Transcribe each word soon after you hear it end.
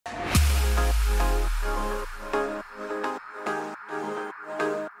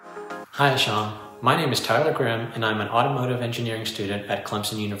Hi, Hicham. My name is Tyler Grimm, and I'm an automotive engineering student at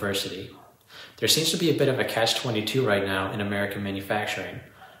Clemson University. There seems to be a bit of a catch-22 right now in American manufacturing.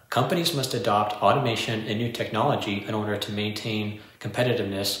 Companies must adopt automation and new technology in order to maintain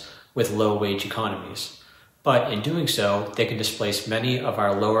competitiveness with low-wage economies. But in doing so, they can displace many of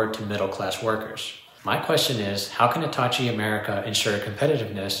our lower to middle-class workers. My question is, how can Hitachi America ensure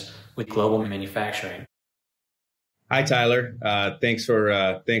competitiveness with global manufacturing? Hi, Tyler. Thanks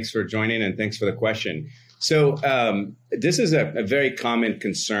for joining and thanks for the question. So this is a very common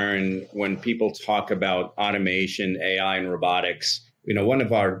concern when people talk about automation, AI, and robotics. One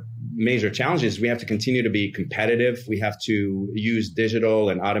of our major challenges, we have to continue to be competitive. We have to use digital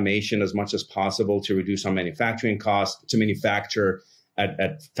and automation as much as possible to reduce our manufacturing costs, to manufacture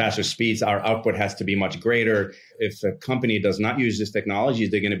at faster speeds. Our output has to be much greater. If a company does not use these technologies,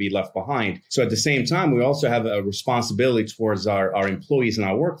 they're going to be left behind. So at the same time, we also have a responsibility towards our employees and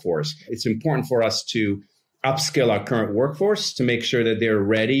our workforce. It's important for us to upskill our current workforce to make sure that they're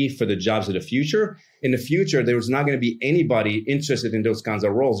ready for the jobs of the future. In the future, there's not going to be anybody interested in those kinds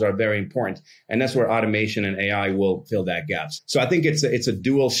of roles that are very important. And that's where automation and AI will fill that gap. So I think it's a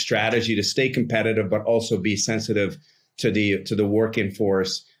dual strategy to stay competitive, but also be sensitive to the working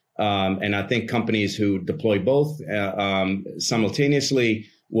force. And I think companies who deploy both simultaneously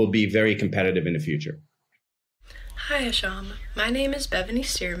will be very competitive in the future. Hi, Hicham. My name is Bethany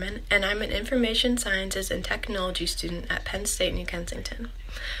Stearman, and I'm an Information Sciences and Technology student at Penn State, New Kensington.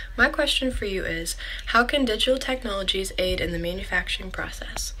 My question for you is, how can digital technologies aid in the manufacturing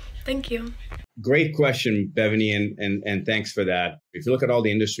process? Thank you. Great question, Bethany, and thanks for that. If you look at all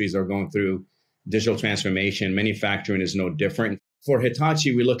the industries that are going through digital transformation, manufacturing is no different. For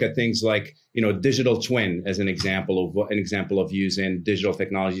Hitachi, we look at things like, digital twin as an example of using digital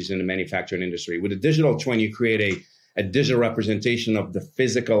technologies in the manufacturing industry. With a digital twin, you create a digital representation of the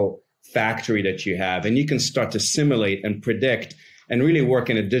physical factory that you have, and you can start to simulate and predict and really work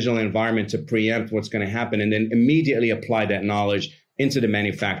in a digital environment to preempt what's going to happen and then immediately apply that knowledge into the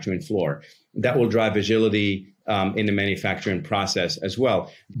manufacturing floor. That will drive agility in the manufacturing process as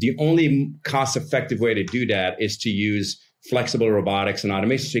well. The only cost-effective way to do that is to use flexible robotics and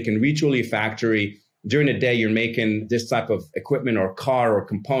automation. So you can retool your factory. During the day, you're making this type of equipment or car or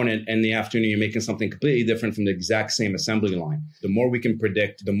component. In the afternoon, you're making something completely different from the exact same assembly line. The more we can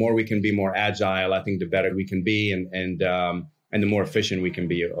predict, the more we can be more agile. I think the better we can be and the more efficient we can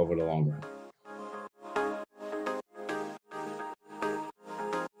be over the long run.